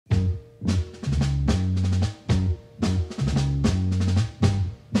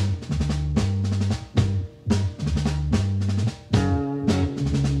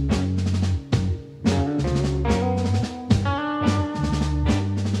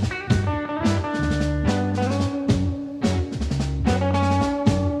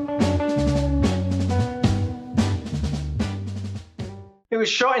was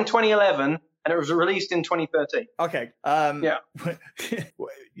shot in 2011 and it was released in 2013. Okay. Yeah.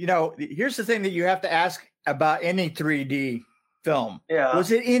 Here's the thing that you have to ask about any 3D film. Yeah.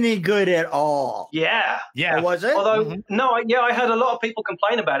 Was it any good at all? Yeah. Or was it? Although, I heard a lot of people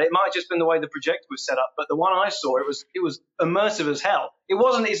complain about it. It might have just been the way the projector was set up, but the one I saw, it was immersive as hell. It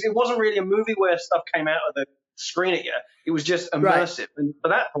wasn't really a movie where stuff came out of the screen at you. It was just immersive. Right. And for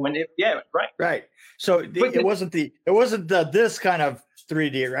that point, it was great. Right. So it wasn't this kind of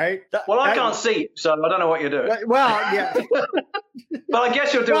 3D, right? Well, I can't see it, so I don't know what you're doing. Well, yeah. But I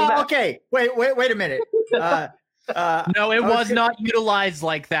guess you're doing that. Okay. Wait a minute. No, it was not utilized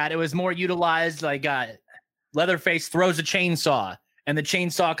like that. It was more utilized like Leatherface throws a chainsaw and the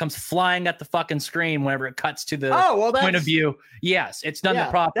chainsaw comes flying at the fucking screen whenever it cuts to the point of view. Yes, it's done the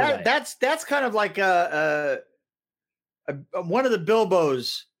proper way. That's kind of like one of the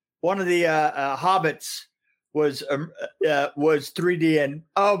Bilbos, one of the Hobbits was 3D, and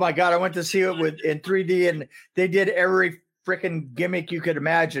oh my god, I went to see it in 3D, and they did every freaking gimmick you could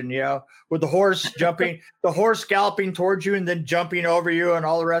imagine, with the horse jumping, the horse galloping towards you and then jumping over you and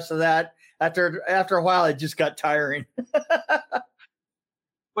all the rest of that. After a while, it just got tiring.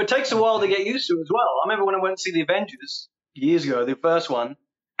 Well, it takes a while to get used to as well. I remember when I went to see the Avengers years ago, the first one,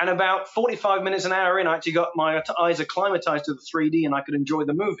 and about 45 minutes, an hour in, I actually got my eyes acclimatized to the 3D and I could enjoy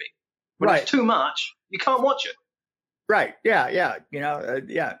the movie. When it's too much, you can't watch it. Right. Yeah.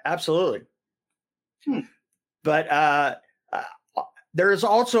 Yeah, absolutely. But there is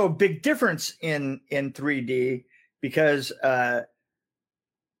also a big difference in 3D because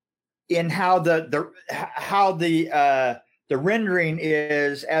in how the rendering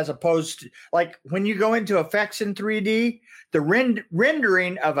is, as opposed to like when you go into effects in 3D, the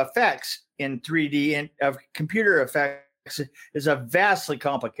rendering of effects in 3D and of computer effects is a vastly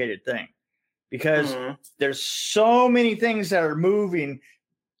complicated thing because there's so many things that are moving.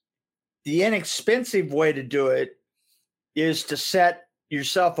 The inexpensive way to do it is to set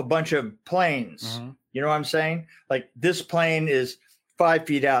yourself a bunch of planes. You know what I'm saying? Like this plane is 5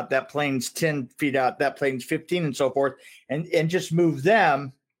 feet out, that plane's 10 feet out, that plane's 15 and so forth, and just move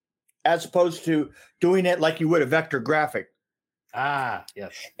them as opposed to doing it like you would a vector graphic.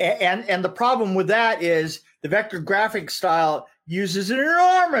 Yes. And the problem with that is the vector graphic style uses an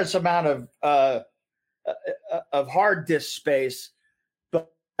enormous amount of hard disk space,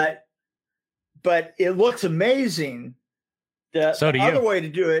 but it looks amazing. The other way to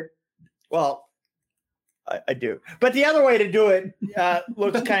do it, well, I do, but the other way to do it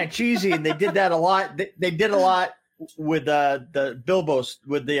looks kind of cheesy, and they did that a lot. They did a lot with the Bilbos,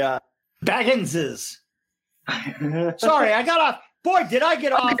 with the Bagginses. Sorry, I got off. Boy, did I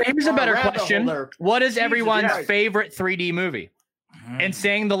get off. Here's a better question. What is everyone's favorite 3D movie? And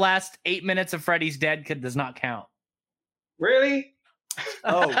saying the last 8 minutes of Freddy's Dead does not count. Really?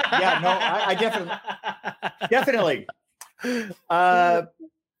 Oh, yeah, no, I definitely.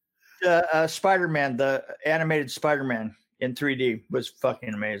 Spider-Man, the animated Spider-Man in 3D was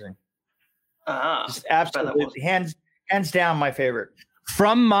fucking amazing. Just absolutely, hands down, my favorite.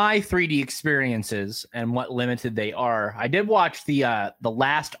 From my 3D experiences and what limited they are, I did watch the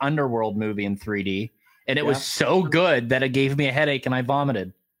last Underworld movie in 3D, and it was so good that it gave me a headache and I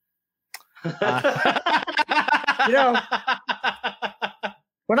vomited.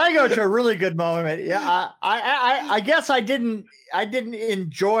 When I go to a really good moment, I guess I didn't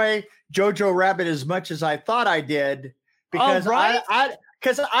enjoy Jojo Rabbit as much as I thought I did because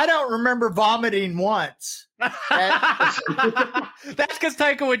I don't remember vomiting once. That's because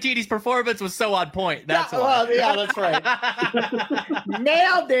Taika Waititi's performance was so on point. That's why. Well, yeah, that's right.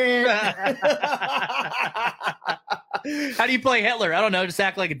 Nailed it. How do you play Hitler? I don't know. Just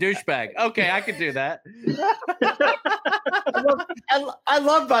act like a douchebag. Okay, I could do that. I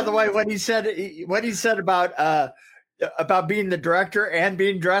love, by the way, what he said about being the director and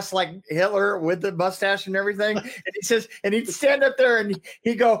being dressed like Hitler with the mustache and everything. And he says, and he'd stand up there and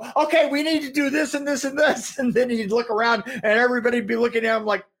he'd go, okay, we need to do this and this and this. And then he'd look around and everybody'd be looking at him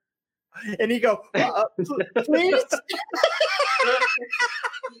like, and he'd go, please?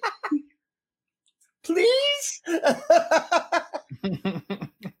 Please?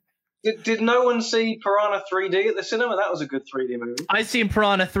 Did no one see Piranha 3D at the cinema? That was a good 3D movie. I seen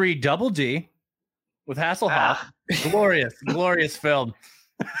Piranha 3 Double D with Hasselhoff. Glorious film.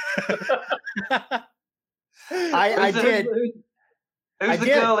 I did. Who's the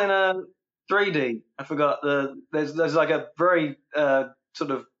girl in 3D? I forgot. There's like a very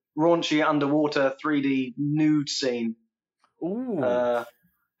sort of raunchy underwater 3D nude scene. Ooh.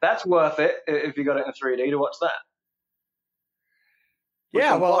 That's worth it if you got it in 3D to watch that.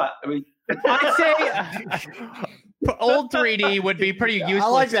 Yeah, well, I'd say Old 3D would be pretty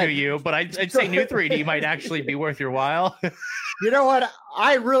useless like to you, but I'd say new 3D might actually be worth your while. You know what?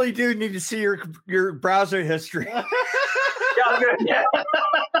 I really do need to see your browser history. Yeah.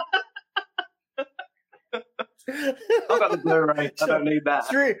 I've got the Blu-ray. I don't need that.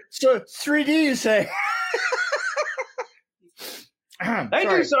 3D, you say? They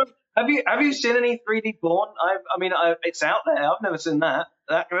do so. Have you seen any 3D porn? I mean, it's out there. I've never seen that.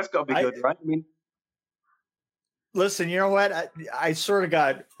 That's got to be good, right? I mean, listen, you know what? I swear to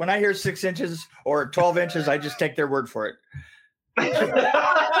God, when I hear 6 inches or 12 inches, I just take their word for it.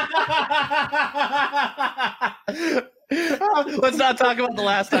 Let's not talk about the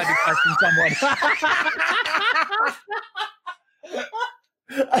last time you questioned someone.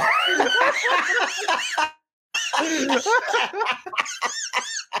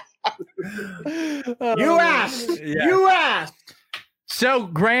 You asked. Yeah. You asked. So,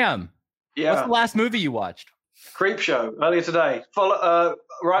 Graham, what's the last movie you watched? Creep Show earlier today.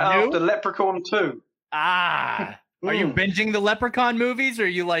 After Leprechaun 2. Are you binging the Leprechaun movies, or are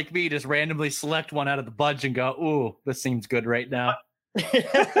you like me, just randomly select one out of the bunch and go, "Ooh, this seems good right now"?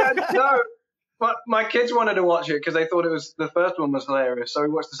 No, but my kids wanted to watch it because they thought the first one was hilarious, so we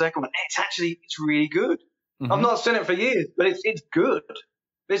watched the second one. It's really good. Mm-hmm. I've not seen it for years, but it's good.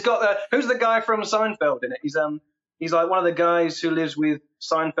 It's got who's the guy from Seinfeld in it? He's like one of the guys who lives with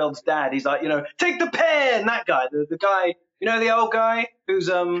Seinfeld's dad. He's like, take the pen. That guy, the guy, the old guy who's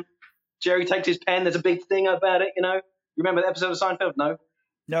Jerry takes his pen. There's a big thing about it, You remember the episode of Seinfeld? No.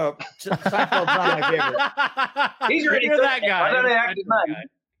 No, Seinfeld's not my favorite. He's really good. That guy. I don't know the actor's name.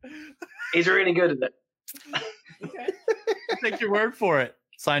 He's really good at it. Okay. Take your word for it,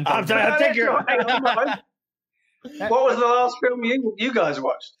 Seinfeld. I'll take your. What was the last film you guys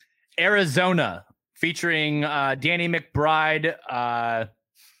watched? Arizona, featuring Danny McBride.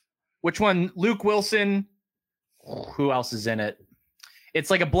 Which one? Luke Wilson. Who else is in it? It's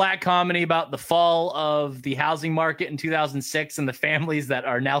like a black comedy about the fall of the housing market in 2006 and the families that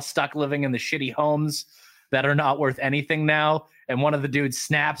are now stuck living in the shitty homes that are not worth anything now. And one of the dudes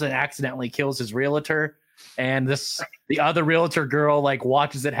snaps and accidentally kills his realtor. And the other realtor girl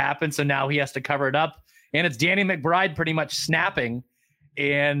watches it happen. So now he has to cover it up. And it's Danny McBride pretty much snapping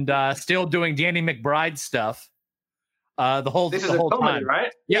and still doing Danny McBride stuff. The whole comedy, time,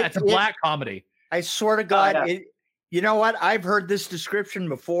 right? Yeah, it's a black comedy. I swear to God, you know what? I've heard this description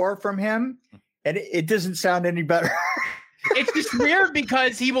before from him, and it doesn't sound any better. It's just weird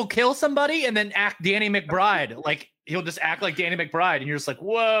because he will kill somebody and then act Danny McBride. He'll just act like Danny McBride, and you're just like,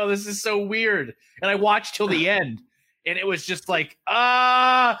 whoa, this is so weird. And I watched till the end, and it was just like,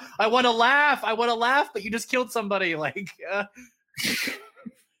 I want to laugh, but you just killed somebody.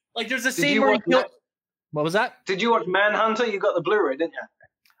 There's a scene where he killed. What was that? Did you watch Manhunter? You got the Blu-ray, didn't you?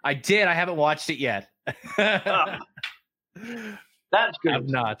 I did. I haven't watched it yet. That's good. I'm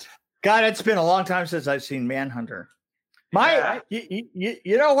not. God, it's been a long time since I've seen Manhunter. You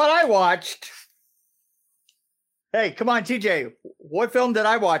know what I watched? Hey, come on, TJ. What film did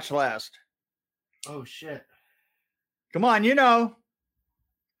I watch last? Oh, shit. Come on, Nightmare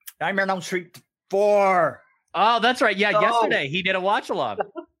on Elm Street 4. Oh, that's right. Yeah, yesterday he did a watch-along.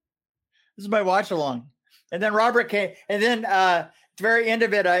 This is my watch-along. And then Robert came. And then at the very end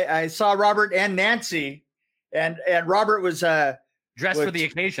of it, I saw Robert and Nancy. And Robert was... dressed for the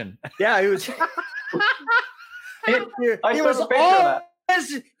occasion. Yeah, he was...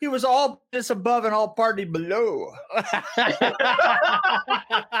 he was all this above and all party below.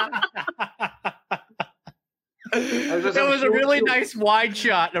 It was a really nice wide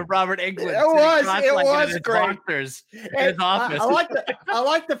shot of Robert Englund. It was great. In his office. I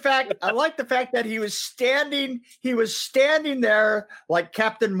like the fact that he was standing there like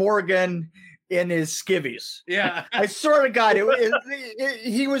Captain Morgan in his skivvies. Yeah, I swear to God,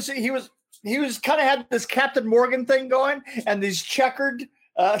 he was kind of had this Captain Morgan thing going, and these checkered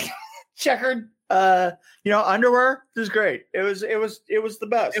underwear. It was great. It was the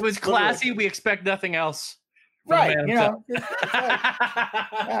best. It was classy. Literally. We expect nothing else. Right. Yeah.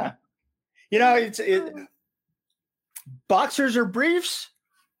 It's boxers or briefs.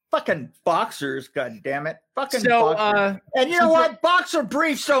 Fucking boxers. God damn it. Fucking boxers. And you know what? Boxer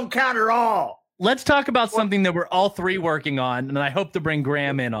briefs don't count at all. Let's talk about something that we're all three working on, and I hope to bring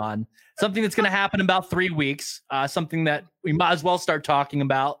Graham in on. Something that's going to happen in about 3 weeks. Something that we might as well start talking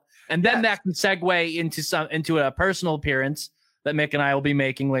about, and then that can segue into a personal appearance that Mick and I will be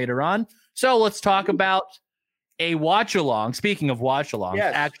making later on. So let's talk about a watch-along. Speaking of watch-alongs,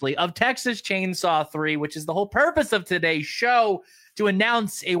 actually, of Texas Chainsaw 3, which is the whole purpose of today's show, to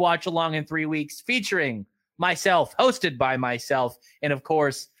announce a watch-along in 3 weeks featuring myself, hosted by myself, and of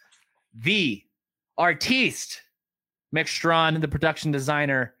course, the artiste Mick Strawn, the production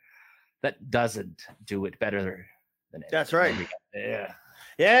designer, that doesn't do it better than it. That's right. Yeah.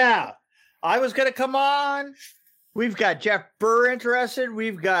 Yeah. I was going to come on. We've got Jeff Burr interested.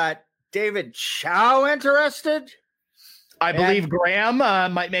 We've got David Chow interested. I believe Graham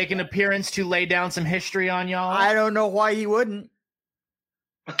might make an appearance to lay down some history on y'all. I don't know why he wouldn't.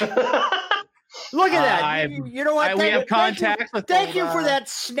 Look at that. You know what? We have contacts. Thank you for that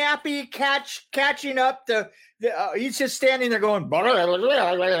snappy catching up. He's just standing there going. You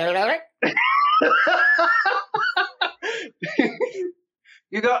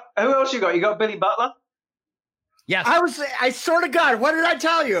got who else? You got Billy Butler. Yes. I sort of got. What did I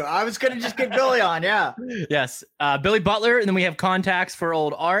tell you? I was going to just get Billy on. Yeah. Yes. Billy Butler. And then we have contacts for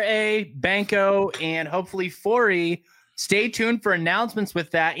old R.A., Banco, and hopefully Forey. Stay tuned for announcements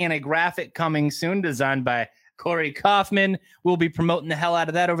with that and a graphic coming soon designed by Corey Kaufman. We'll be promoting the hell out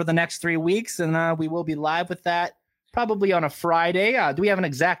of that over the next 3 weeks. And we will be live with that probably on a Friday. Do we have an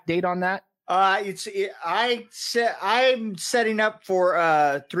exact date on that? I'm setting up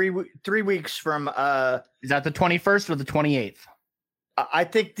for 3 weeks from. Is that the 21st or the 28th? I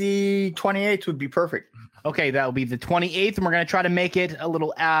think the 28th would be perfect. Okay, that will be the 28th, and we're going to try to make it a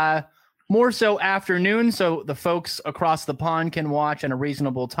little more so afternoon, so the folks across the pond can watch in a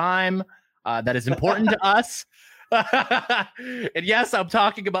reasonable time. That is important to us. And yes, I'm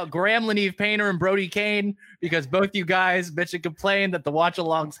talking about Graham Lanieve Painter and Brody Kane because both you guys bitch and complain that the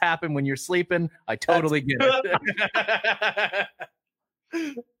watch-alongs happen when you're sleeping. I totally get it.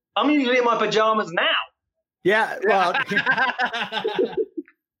 I'm usually in my pajamas now. Yeah, well,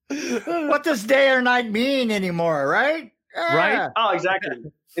 what does day or night mean anymore, right? Yeah. Right? Oh,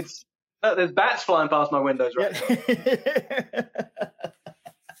 exactly. It's there's bats flying past my windows right now.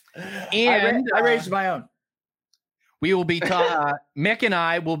 And I raised my own. We will be Mick and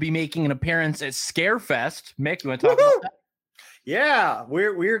I will be making an appearance at Scarefest. Mick, you want to talk about that? Yeah,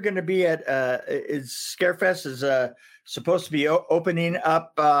 we're going to be at Scarefest is supposed to be opening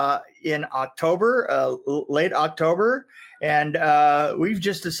up in October, late October, and we've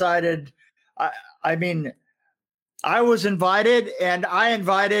just decided. I mean, I was invited, and I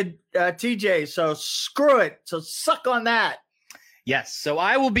invited TJ. So screw it. So suck on that. Yes. So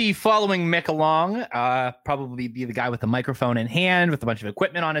I will be following Mick along. Probably be the guy with the microphone in hand, with a bunch of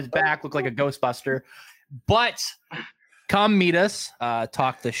equipment on his back, look like a Ghostbuster. But come meet us,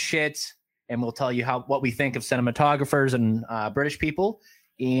 talk the shit, and we'll tell you what we think of cinematographers and British people.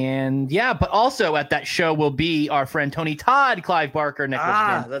 And yeah, but also at that show will be our friend Tony Todd, Clive Barker,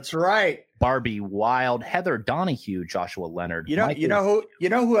 Nicholas that's right. Barbie Wild, Heather Donahue, Joshua Leonard. You know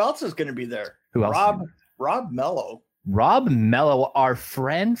who else is going to be there? Who else? Rob Mello. Rob Mello, our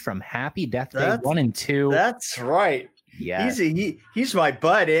friend from Happy Death Day 1 and 2. That's right. Yeah, he's my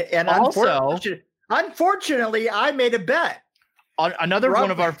bud, and also, unfortunately, I made a bet. Another one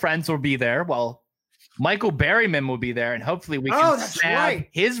of our friends will be there. Well, Michael Berryman will be there, and hopefully we can snap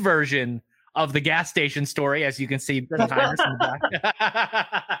his version of the gas station story, as you can see behind us in the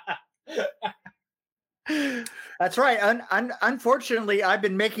back. That's right. Unfortunately, I've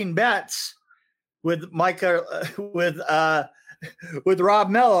been making bets with with Rob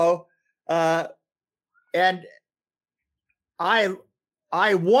Mello, and I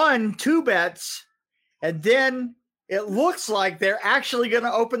won 2 bets, and then it looks like they're actually going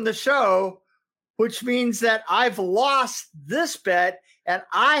to open the show, which means that I've lost this bet, and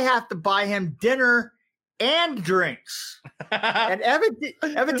I have to buy him dinner and drinks. And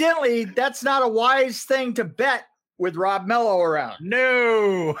evidently, that's not a wise thing to bet with Rob Mello around.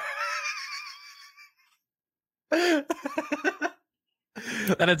 No. That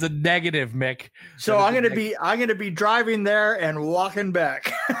is a negative, Mick. So I'm going to be driving there and walking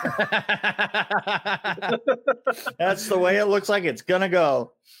back. That's the way it looks like it's going to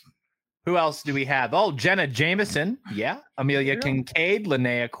go. Who else do we have? Oh, Jenna Jameson. Yeah. Amelia Kincaid,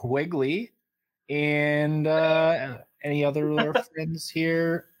 Linnea Quigley, and any other friends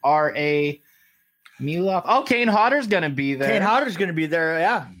here? R.A. Miloff. Oh, Kane Hodder's going to be there. Kane Hodder's going to be there.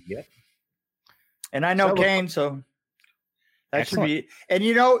 Yeah. Yep. And I know Kane, so that should be. And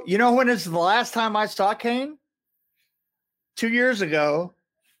you know when is the last time I saw Kane? 2 years ago,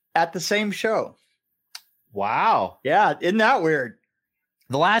 at the same show. Wow. Yeah, isn't that weird?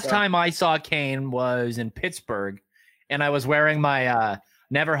 The last time I saw Kane was in Pittsburgh, and I was wearing my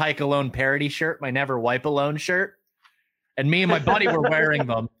Never Hike Alone parody shirt, my Never Wipe Alone shirt, and me and my buddy were wearing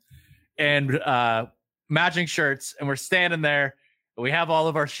them, and matching shirts, and we're standing there. We have all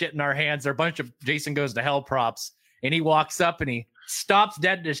of our shit in our hands. They're a bunch of Jason Goes to Hell props. And he walks up and he stops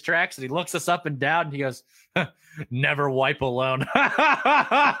dead in his tracks and he looks us up and down and he goes, never wipe alone.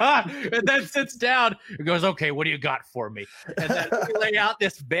 And then sits down and goes, okay, what do you got for me? And then we lay out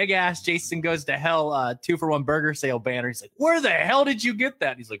this big ass Jason Goes to Hell 2-for-1 burger sale banner. He's like, where the hell did you get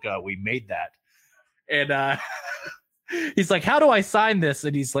that? And he's like, we made that. And he's like, how do I sign this?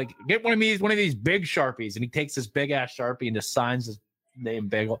 And he's like, get one of these big Sharpies. And he takes this big ass Sharpie and just signs his name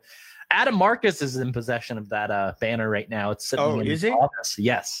big. Adam Marcus is in possession of that banner right now. It's sitting in his office.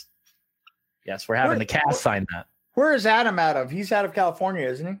 Yes. Yes, we're having the cast sign that. Where is Adam out of? He's out of California,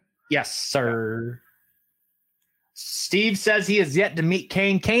 isn't he? Yes, sir. Steve says he has yet to meet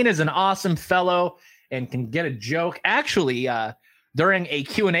Kane. Kane is an awesome fellow and can get a joke. Actually, during a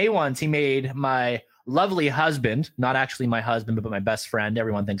Q&A once, he made my lovely husband, not actually my husband, but my best friend,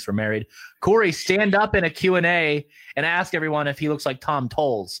 everyone thinks we're married, Corey, stand up in a Q&A and ask everyone if he looks like Tom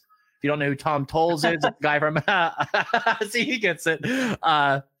Tolles. If you don't know who Tom Tolles is, it's a guy from see, he gets it.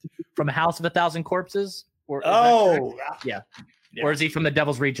 From House of a Thousand Corpses? Yeah. Or is he from the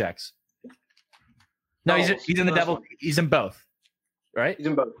Devil's Rejects? No, he's in the Devil. He's in both, right? He's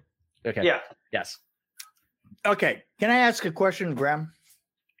in both. Okay. Yeah. Yes. Okay. Can I ask a question, Graham?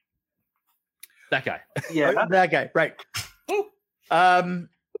 That guy. Yeah. That guy. Right.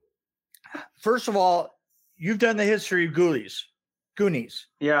 First of all, you've done the history of Goonies.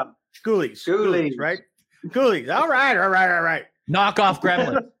 Yeah. Ghoulies, right? Ghoulies. All right. Knock off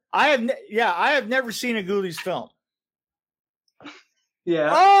Gremlin. I have never seen a Ghoulies film. Yeah.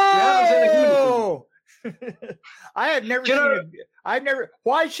 Oh! I have never seen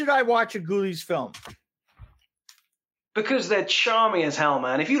why should I watch a Ghoulies film? Because they're charming as hell,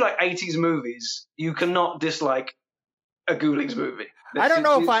 man. If you like 80s movies, you cannot dislike a Ghoulies movie. I don't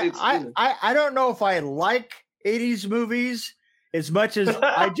know if I like 80s movies as much as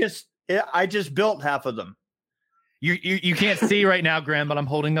I just built half of them. You can't see right now, Graham, but I'm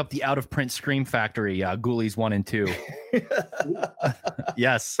holding up the out of print Scream Factory, Ghoulies 1 and 2.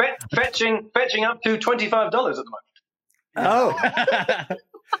 Yes. Fetching up to $25 at the moment. Oh.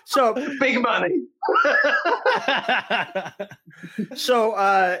 So big money.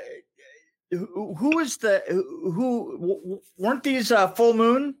 So who weren't these Full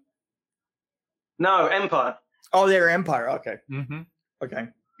Moon? No, Empire. Oh, they were Empire. Okay. Mm-hmm. Okay.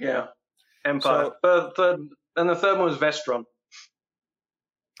 Yeah. Empire. Third, and the third one was Vestron.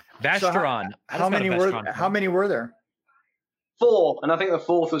 Vestron. So how many were there? 4, and I think the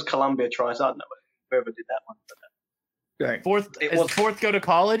fourth was Columbia Trice. I don't know whoever did that one. Right. Fourth go to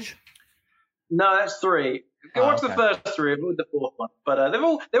college? No, that's 3. What's the first 3? Avoid the fourth one. But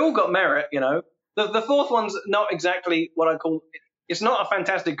they've all got merit, you know. The fourth one's not exactly what I call. It's not a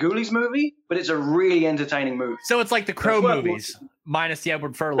fantastic Ghoulies movie, but it's a really entertaining movie. So it's like the Crow movies, minus the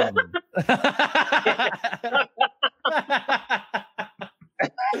Edward Furlong.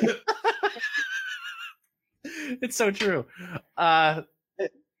 It's so true.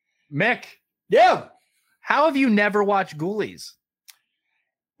 Mick. Yeah. How have you never watched Ghoulies?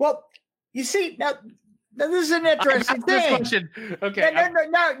 Well, you see, now this is an interesting thing. Okay.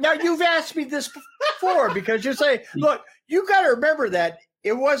 Now you've asked me this before because you're saying, look, you got to remember that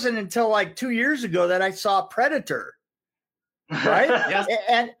it wasn't until like 2 years ago that I saw Predator. Right? Yes.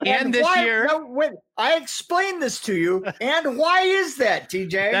 And this year. I explained this to you. And why is that,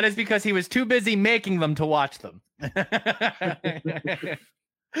 TJ? That is because he was too busy making them to watch them.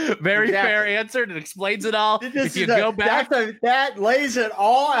 Very fair answer. It explains it all. If you go back, that lays it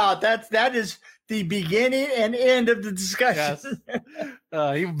all out. That is the beginning and end of the discussion. Yes.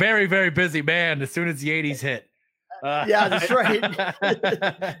 He was very, very busy man. As soon as the 80s hit. Yeah, that's right.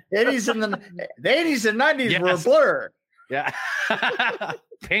 80s and the 80s and 90s were a blur. Yeah.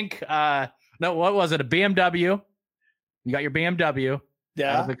 Pink. No, what was it? A BMW. You got your BMW.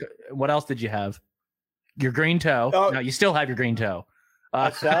 Yeah. What else did you have? Your green toe. Oh. No, you still have your green toe.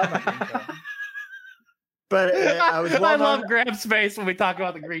 But I was. I love Graham's face when we talk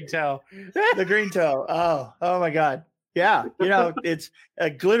about the green toe. The green toe. Oh my God. Yeah, you know, it's a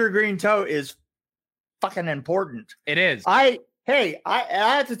glitter green toe is fucking important. It is. I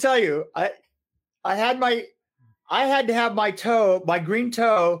have to tell you, I had to have my green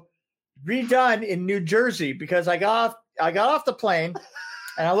toe redone in New Jersey because I got off the plane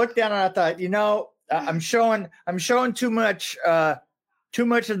and I looked down and I thought, you know, I'm showing too much of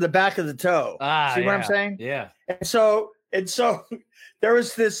the back of the toe. See what I'm saying? Yeah. And so there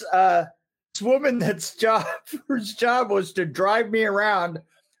was this woman whose job was to drive me around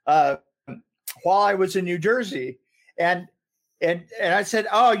while I was in New Jersey. And I said,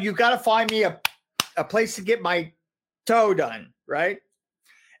 oh, you got to find me a place to get my toe done. Right.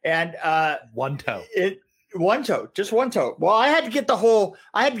 And one toe. One toe, just one toe. Well, I had to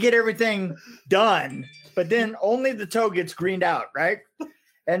get everything done, but then only the toe gets greened out, right?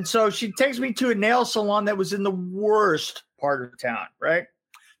 And so she takes me to a nail salon that was in the worst part of town, right?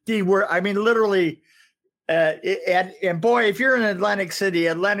 Literally, and boy, if you're in Atlantic City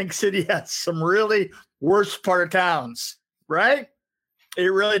has some really worst part of towns, right? It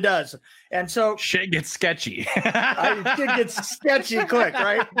really does. And so shit gets sketchy. It gets sketchy quick,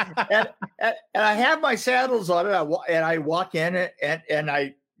 right? And I have my sandals on it. I walk in and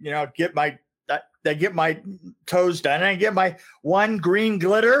I, get my toes done. And I get my one green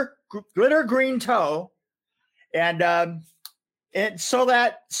glitter green toe, and so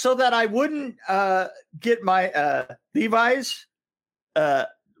that I wouldn't get my Levi's, it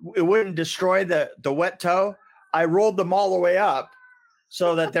wouldn't destroy the wet toe. I rolled them all the way up,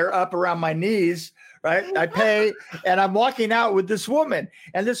 so that they're up around my knees, right? I pay, and I'm walking out with this woman,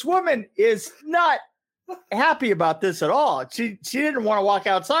 and this woman is not happy about this at all. She didn't want to walk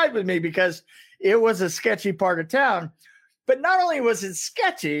outside with me because it was a sketchy part of town. But not only was it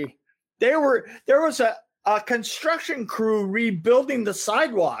sketchy, there was a construction crew rebuilding the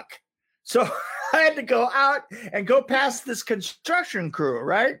sidewalk. So I had to go out and go past this construction crew,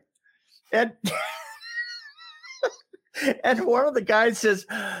 right? And and one of the guys says,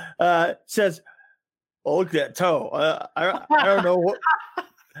 "Oh, look at that toe. I don't know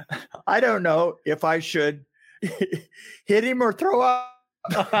I don't know if I should hit him or throw up."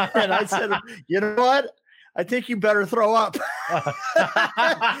 And I said, "You know what? I think you better throw up."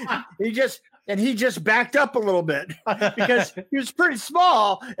 He just backed up a little bit because he was pretty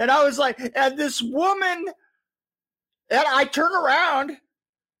small, and I was like, and this woman, and I turn around,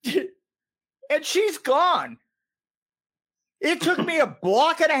 and she's gone. It took me a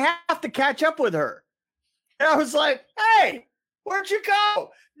block and a half to catch up with her. And I was like, "Hey, where'd you go?"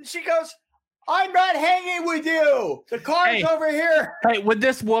 And she goes, "I'm not hanging with you. The car's over here." Hey, would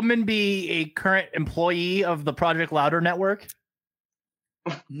this woman be a current employee of the Project Louder network?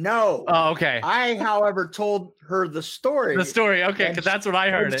 No. Oh, okay. I, however, told her the story. Okay, because that's what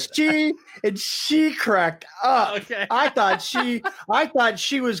I heard. She cracked up. Okay. I thought she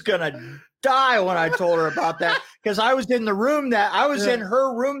was gonna die when I told her about that, because I was in her room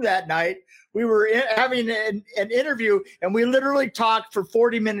that night. We were having an interview, and we literally talked for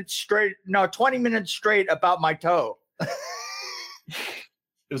 20 minutes straight about my toe.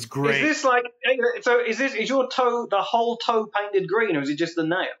 It was great. Is your toe, the whole toe painted green, or is it just the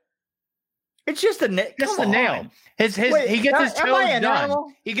nail? It's just the nail. Just the nail. He gets his toes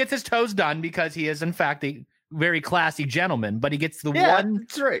done. He gets his toes done because he is, in fact, a very classy gentleman, but he gets the one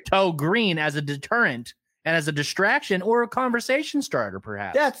toe green as a deterrent and as a distraction or a conversation starter,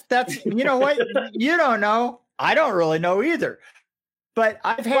 perhaps. That's you know what? You don't know. I don't really know either. But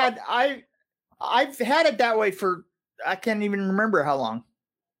I've had it that way for, I can't even remember how long.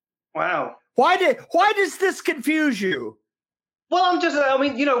 Wow. Why does this confuse you? Well,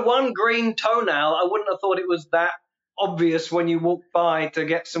 one green toenail, I wouldn't have thought it was that obvious when you walk by to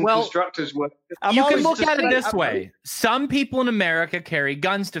get some constructor's work. You can look at it this way. Some people in America carry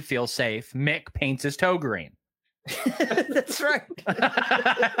guns to feel safe. Mick paints his toe green. That's right.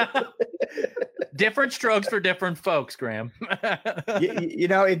 Different strokes for different folks, Graham.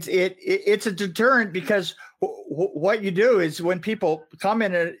 It's a deterrent, because what you do is when people come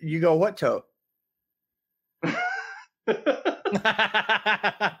in, you go, "What toe?"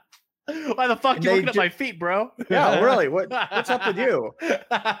 Why the fuck you looking at my feet, bro? Yeah, really. What's up with you? You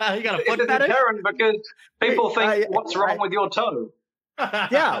got a foot fetish? It's a deterrent because people think, "What's wrong with your toe?"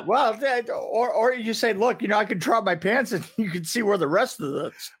 Yeah, well, or you say, "Look, I can drop my pants and you can see where the rest of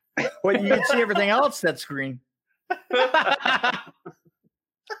the, you can see everything else that's green."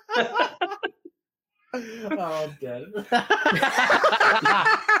 Oh, I'm dead.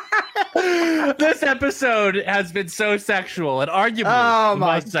 This episode has been so sexual and arguably oh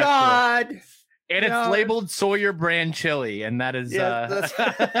my god sexual. And it's labeled Sawyer brand chili, and that is that's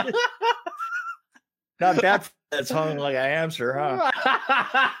not bad. That's hung like a hamster, huh?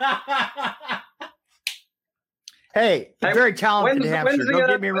 Hey, very talented hamster. Don't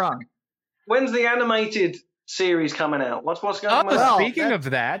get me wrong. When's the animated series coming out? What's going on? Well, speaking of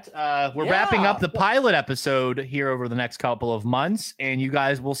that, we're wrapping up the pilot episode here over the next couple of months, and you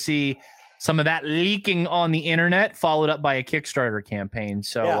guys will see some of that leaking on the internet, followed up by a Kickstarter campaign.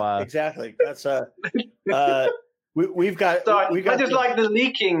 So exactly. That's we've got. I just like the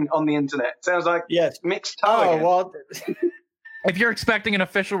leaking on the internet. Sounds like mixed toe. Oh well. If you're expecting an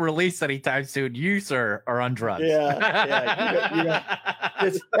official release anytime soon, you, sir, are on drugs. Yeah.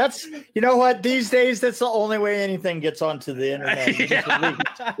 That's you know what? These days, that's the only way anything gets onto the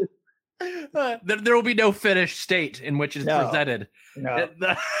internet. There will be no finished state in which it's presented. No.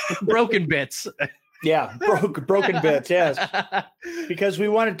 Broken bits. Yeah, broken bits, yes. Because we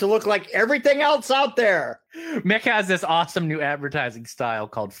want it to look like everything else out there. Mick has this awesome new advertising style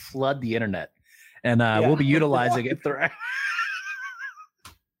called Flood the Internet. And we'll be utilizing it throughout.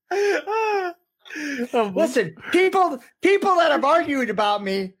 Listen, people that have argued about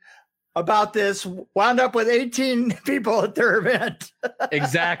me about this wound up with 18 people at their event.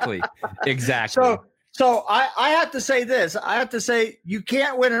 Exactly. So I have to say this. I have to say you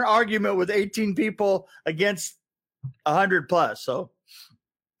can't win an argument with 18 people against 100 plus. So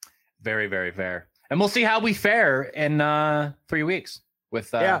very, very fair. And we'll see how we fare in 3 weeks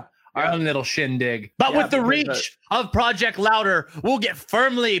with our own little shindig. But with the reach of Project Louder, we'll get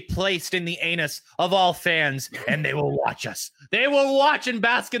firmly placed in the anus of all fans, and they will watch us. They will watch and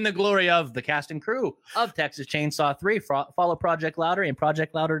bask in the glory of the cast and crew of Texas Chainsaw 3. Follow Project Louder and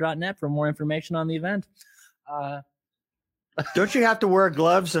projectlouder.net for more information on the event. Don't you have to wear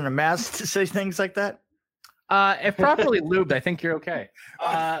gloves and a mask to say things like that? If properly lubed, I think you're okay.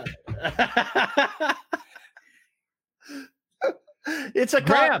 It's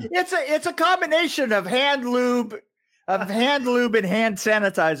a combination of hand lube and hand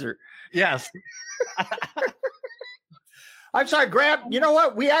sanitizer. Yes. I'm sorry, Graham. You know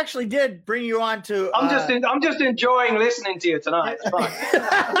what? We actually did bring you on to. I'm just enjoying listening to you tonight. It's fun.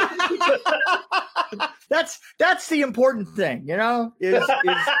 That's the important thing, is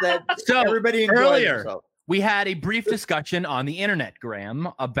that everybody enjoys themselves. We had a brief discussion on the internet, Graham,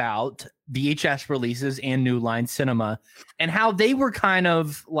 about VHS releases and New Line Cinema and how they were kind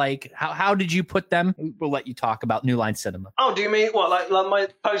of like, how did you put them? We'll let you talk about New Line Cinema. Oh, do you mean what? Like my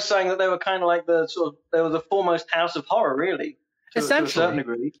post saying that they were kind of like they were the foremost house of horror, really? Essentially. To a certain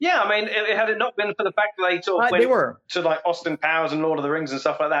degree. Yeah, I mean, had it not been for the fact that they sort of went to like Austin Powers and Lord of the Rings and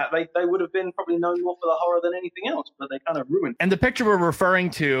stuff like that, they would have been probably known more for the horror than anything else, but they kind of ruined it. And the picture we're referring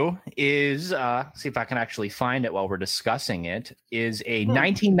to is, see if I can actually find it while we're discussing it, is a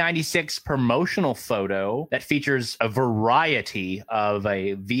 1996 promotional photo that features a variety of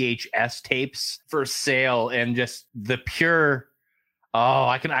VHS tapes for sale and just the pure,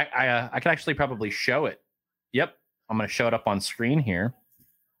 I can actually probably show it. Yep. I'm going to show it up on screen here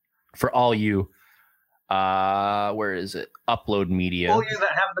for all you, where is it? Upload media. All you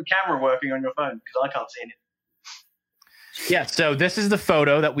that have the camera working on your phone, because I can't see it. Yeah, so this is the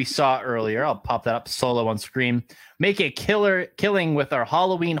photo that we saw earlier. I'll pop that up solo on screen. Make a killing with our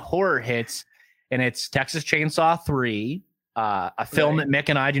Halloween horror hits, and it's Texas Chainsaw 3, a film that Mick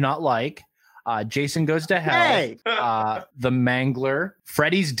and I do not like. Jason Goes to Hell, The Mangler,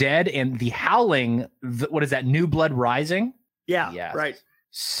 Freddy's Dead, and The Howling. What is that? New Blood Rising? Yeah, right.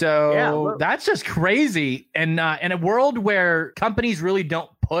 So that's just crazy. And in a world where companies really don't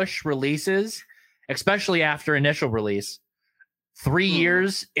push releases, especially after initial release, 3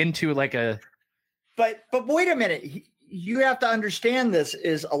 years into like a. But wait a minute. You have to understand this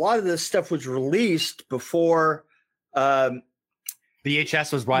is a lot of this stuff was released before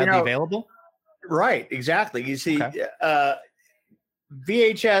VHS was widely available. Right, exactly. You see,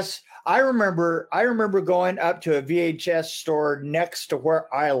 VHS. I remember going up to a VHS store next to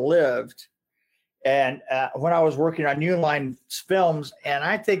where I lived, and when I was working on New Line films, and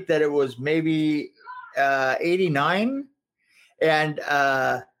I think that it was maybe 89, and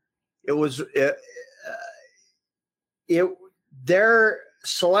it was their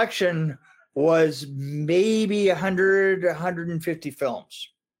selection was maybe 100, 150 films.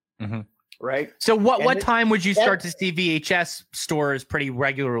 Mm-hmm. Right. So what time would you start to see VHS stores pretty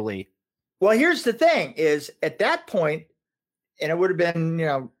regularly? Well, here's the thing is at that point, and it would have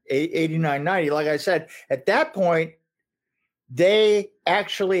been, 89, 90. Like I said, at that point, they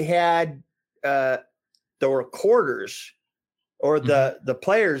actually had the recorders or the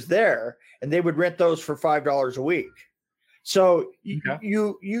players there, and they would rent those for $5 a week. So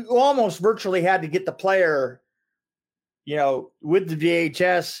you almost virtually had to get the player, with the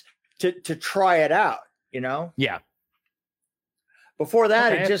VHS to try it out, Yeah. Before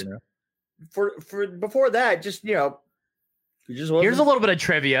that, it just before that, just it just wasn't. Here's a little bit of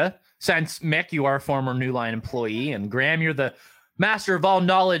trivia. Since Mick, you are a former New Line employee, and Graham, you're the master of all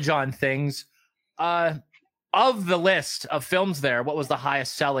knowledge on things. Of the list of films there, what was the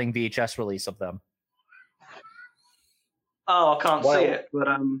highest selling VHS release of them? Oh, I can't see it, but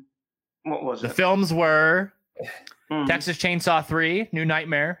what was it? The films were Texas Chainsaw 3, New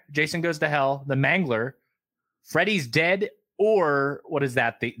Nightmare, Jason Goes to Hell, The Mangler, Freddy's Dead, or what is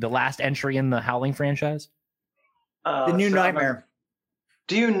that? The last entry in the Howling franchise? The New Nightmare.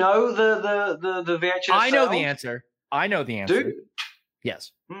 Do you know the VHS? I know the answer. Dude.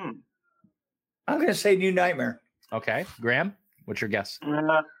 Yes. I'm going to say New Nightmare. Okay, Graham, what's your guess?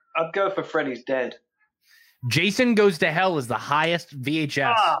 I'd go for Freddy's Dead. Jason Goes to Hell is the highest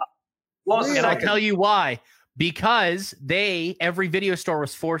VHS. And I'll tell you why. Because every video store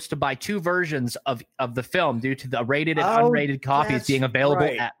was forced to buy 2 versions of the film due to the rated and unrated copies being available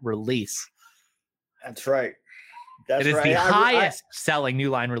at release. That's right. It is the highest selling New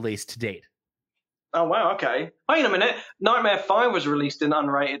Line release to date. Oh, wow. Okay. Wait a minute. Nightmare 5 was released in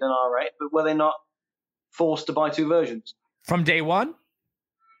unrated and R-rated, but were they not forced to buy 2 versions? From day one?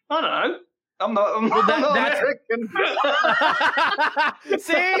 I don't know. I'm not American.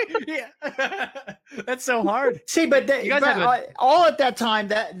 See? Yeah. That's so hard. See, but all at that time,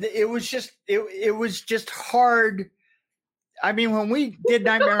 that it was just hard. I mean, when we did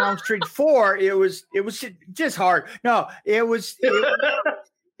Nightmare on Elm Street 4, it was just hard. No, it was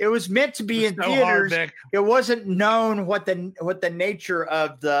meant to be in theaters. Hard, it wasn't known what the nature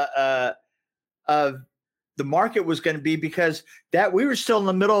of the market was going to be, because that we were still in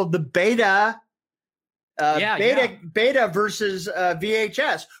the middle of the beta versus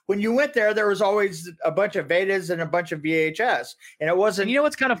VHS. When you went there was always a bunch of betas and a bunch of VHS, and it wasn't. You know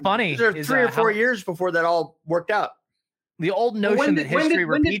what's kind of funny? There were 3 or 4 years before that all worked out. The old notion that history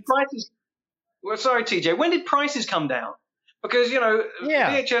repeats. Sorry, TJ. When did prices come down? Because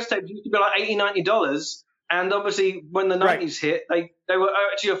VHS tapes used to be like $80-$90. And obviously, when the 90s hit, they were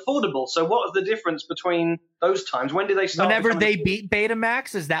actually affordable. So what was the difference between those times? When did they start? Whenever they beat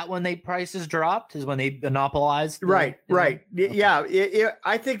Betamax, is that when prices dropped? Is when they monopolized? Right. Yeah.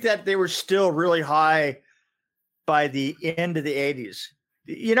 I think that they were still really high by the end of the 80s.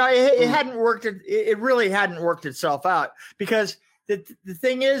 It hadn't worked. It really hadn't worked itself out, because the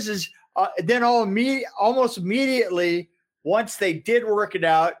thing is then almost immediately, once they did work it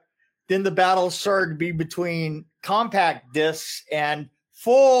out, then the battle started to be between compact discs and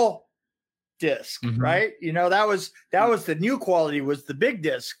full disc, right? That was the new quality, was the big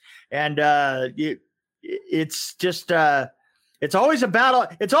disc. And it's just it's always a battle.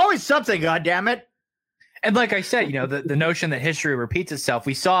 It's always something, God damn it. And like I said, the notion that history repeats itself,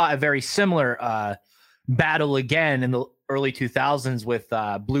 we saw a very similar battle again in the early 2000s with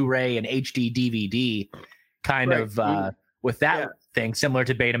Blu-ray and HD DVD with that thing, similar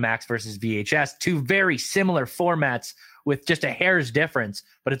to Betamax versus VHS, 2 very similar formats with just a hair's difference,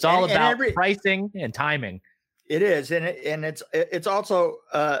 but it's all about pricing and timing. It is. And it's also,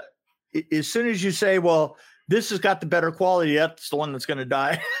 as soon as you say, well, this has got the better quality, that's the one that's going to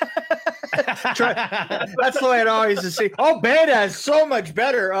die. That's the way it always is. Oh, Beta is so much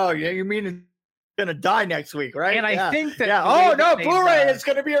better. Oh, yeah, you mean it's going to die next week, right? And I think that oh no, Blu-ray is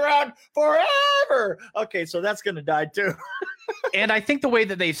going to be around forever. Okay, so that's going to die too. And I think the way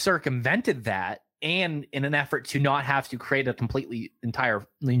that they've circumvented that, and in an effort to not have to create a entirely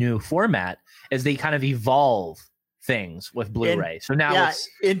new format, is they kind of evolve things with Blu-ray. So now it's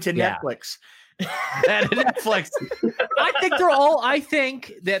into Netflix. Netflix. I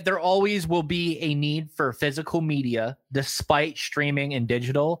think that there always will be a need for physical media despite streaming and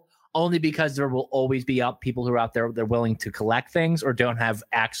digital, only because there will always be people who are out there, they're willing to collect things or don't have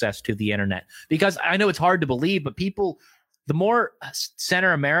access to the internet. Because I know it's hard to believe, but the more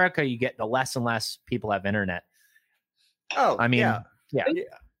center America you get, the less and less people have internet. Oh, I mean, yeah.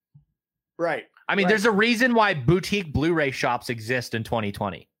 Right. I mean, there's a reason why boutique Blu-ray shops exist in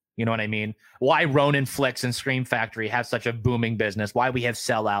 2020. You know what I mean? Why Ronin Flicks and Scream Factory have such a booming business, why we have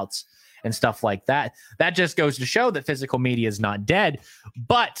sellouts and stuff like that. That just goes to show that physical media is not dead.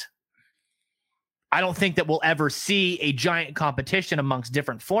 But I don't think that we'll ever see a giant competition amongst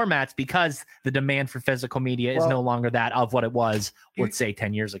different formats, because the demand for physical media is no longer that of what it was, let's say,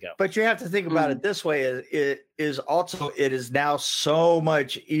 10 years ago. But you have to think about it this way. It is now so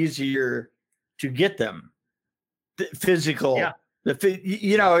much easier to get them physical. Yeah.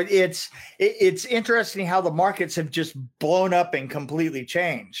 It's interesting how the markets have just blown up and completely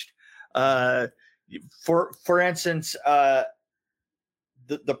changed. For instance, the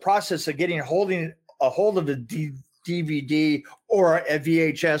process of holding a hold of a DVD or a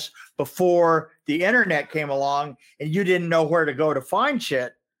VHS before the internet came along, and you didn't know where to go to find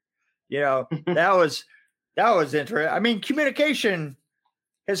shit. That was interesting. I mean, communication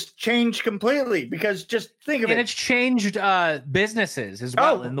has changed completely, because just think of it. And it's changed businesses as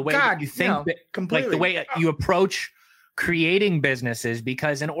well, in the way that you think, completely. Like the way you approach creating businesses,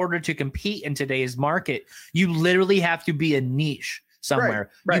 because in order to compete in today's market, you literally have to be a niche somewhere.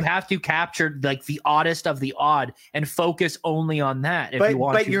 Right. You have to capture like the oddest of the odd and focus only on that. If you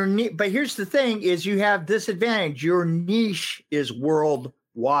want to. But here's the thing: is you have this advantage. Your niche is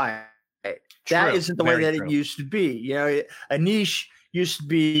worldwide. That isn't the way that it used to be. A niche used to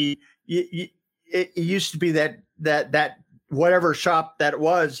be it used to be that whatever shop that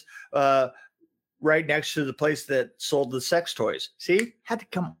was right next to the place that sold the sex toys. See, had to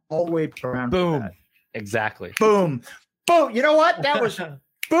come all the way around. Boom. Exactly. Boom. Boom. You know what? That was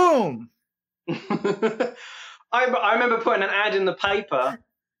boom. I remember putting an ad in the paper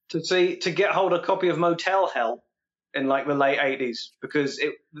to get hold of a copy of Motel Hell in like the late 80s because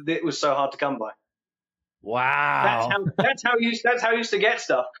it was so hard to come by. Wow. That's how you used to get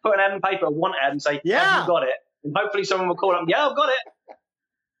stuff. Put an ad in the paper, one ad, and say, yeah, have you got it? And hopefully someone will call up, yeah, I've got it.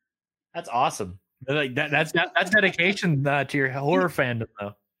 That's awesome. Like that's dedication to your horror fandom,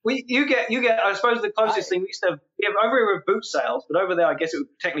 though. You get. I suppose the closest thing we used to have over here with boot sales, but over there, I guess it would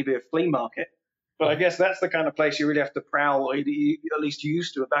technically be a flea market. But I guess that's the kind of place you really have to prowl, or you, at least you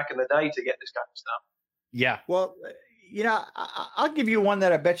used to back in the day, to get this kind of stuff. Yeah. Well, I'll give you one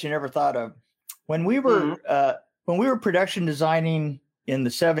that I bet you never thought of. When we were production designing in the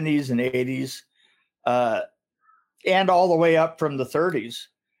 70s and 80s, and all the way up from the 30s,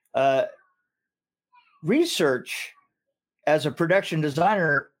 research as a production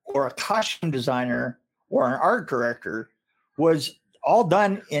designer or a costume designer or an art director was all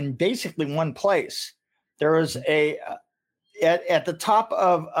done in basically one place. There was at the top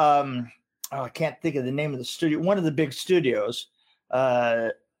of I can't think of the name of the studio, one of the big studios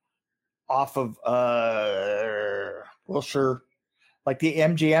off of Wilshire, like the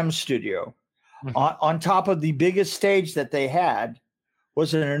MGM studio. Mm-hmm. On top of the biggest stage that they had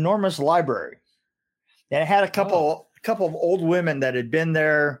was an enormous library. And it had a couple of old women that had been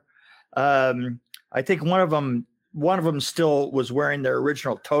there. I think one of them still was wearing their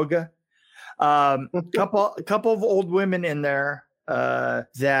original toga. Couple of old women in there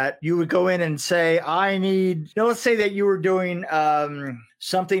that you would go in and say, I need, let's say that you were doing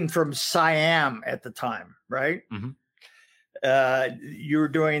something from Siam at the time, right? Mm-hmm. You were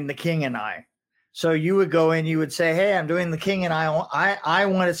doing The King and I. So you would go in, you would say, hey, I'm doing The King and I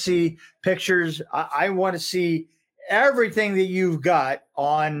want to see pictures. I want to see everything that you've got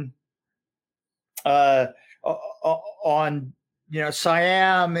on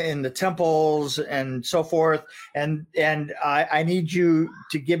Siam and the temples and so forth. And I need you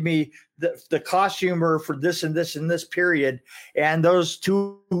to give me the costumer for this and this and this period. And those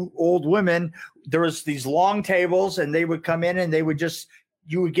two old women, there was these long tables, and they would come in and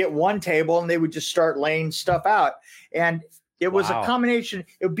you would get one table and they would just start laying stuff out. And it was a combination.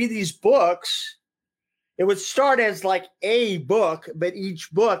 It would be these books. It would start as like a book, but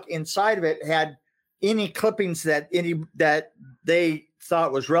each book inside of it had any clippings that they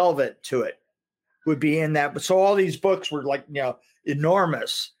thought was relevant to it would be in that. So all these books were like,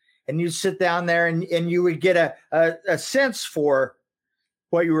 enormous. And you'd sit down there and you would get a sense for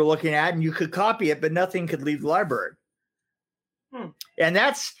what you were looking at, and you could copy it, but nothing could leave the library. And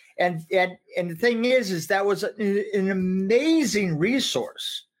that's and the thing is that was an amazing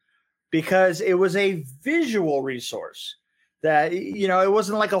resource because it was a visual resource that it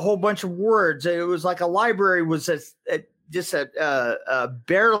wasn't like a whole bunch of words. It was like a library was just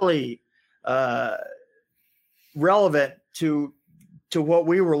barely relevant to what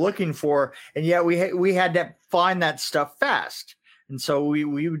we were looking for, and yet we had to find that stuff fast, and so we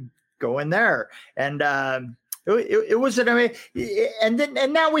would go in there and. It was an amazing,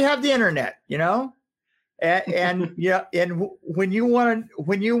 and now we have the internet, and when you want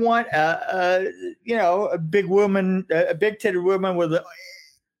a big woman, a big-titted woman with an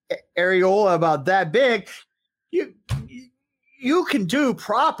areola about that big, you can do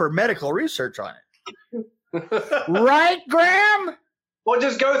proper medical research on it, right, Graham? Or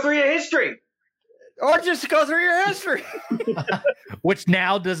just go through your history. Which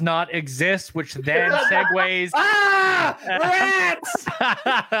now does not exist, which then segues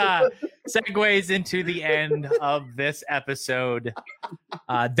segues into the end of this episode.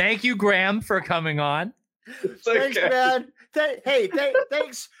 Thank you, Graham, for coming on. Thanks, man.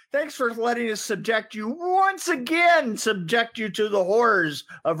 Thanks for letting us subject you to the horrors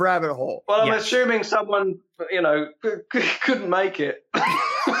of Rabbit Hole. Well, I'm assuming someone, couldn't make it.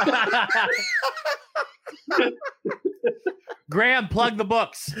 Graham, plug the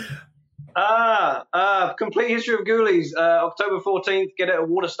books. Complete History of Ghoulies, October 14th. Get it at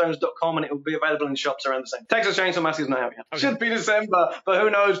waterstones.com, and it will be available in shops around the same. Texas Chainsaw Massacre's not out yet. Okay. Should be December, but who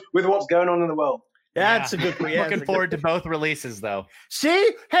knows with what's going on in the world. That's a good point. Looking forward to both releases, though. See?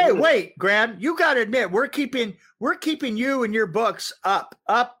 Hey, wait, Graham, you got to admit, we're keeping you and your books up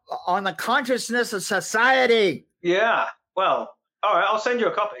on the consciousness of society. Yeah. Well, all right, I'll send you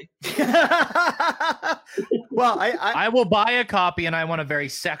a copy. Well, I will buy a copy, and I want a very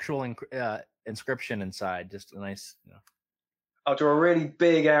sexual inscription inside. Just a nice. I'll draw a really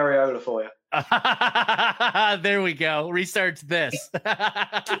big areola for you. There we go. Research this.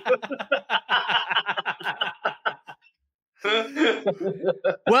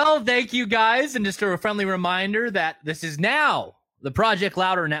 Well, thank you guys. And just a friendly reminder that this is now the Project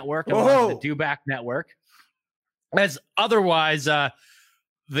Louder Network, and the Dewback Network. As otherwise,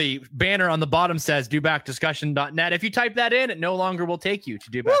 the banner on the bottom says dewbackdiscussion.net. If you type that in, it no longer will take you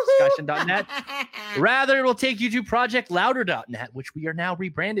to dewbackdiscussion.net. Rather, it will take you to projectlouder.net, which we are now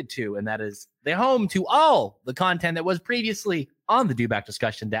rebranded to. And that is the home to all the content that was previously on the Dewback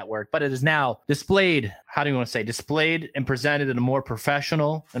Discussion Network, but it is now displayed. How do you want to say? Displayed and presented in a more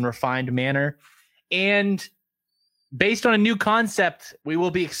professional and refined manner. And based on a new concept, we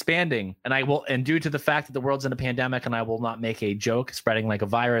will be expanding, and due to the fact that the world's in a pandemic, and I will not make a joke spreading like a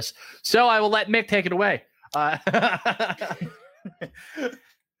virus, so I will let Mick take it away.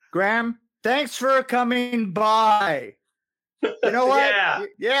 Graham, thanks for coming by. You know what?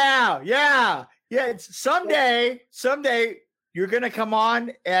 Yeah. It's someday you're gonna come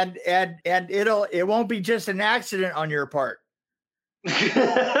on, and it won't be just an accident on your part.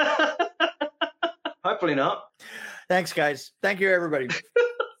 Hopefully not. Thanks, guys. Thank you, everybody.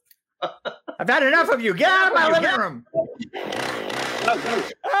 I've had enough of you. Get out of my living room.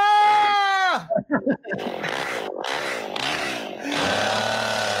 Ah!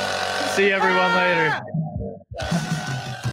 See everyone later.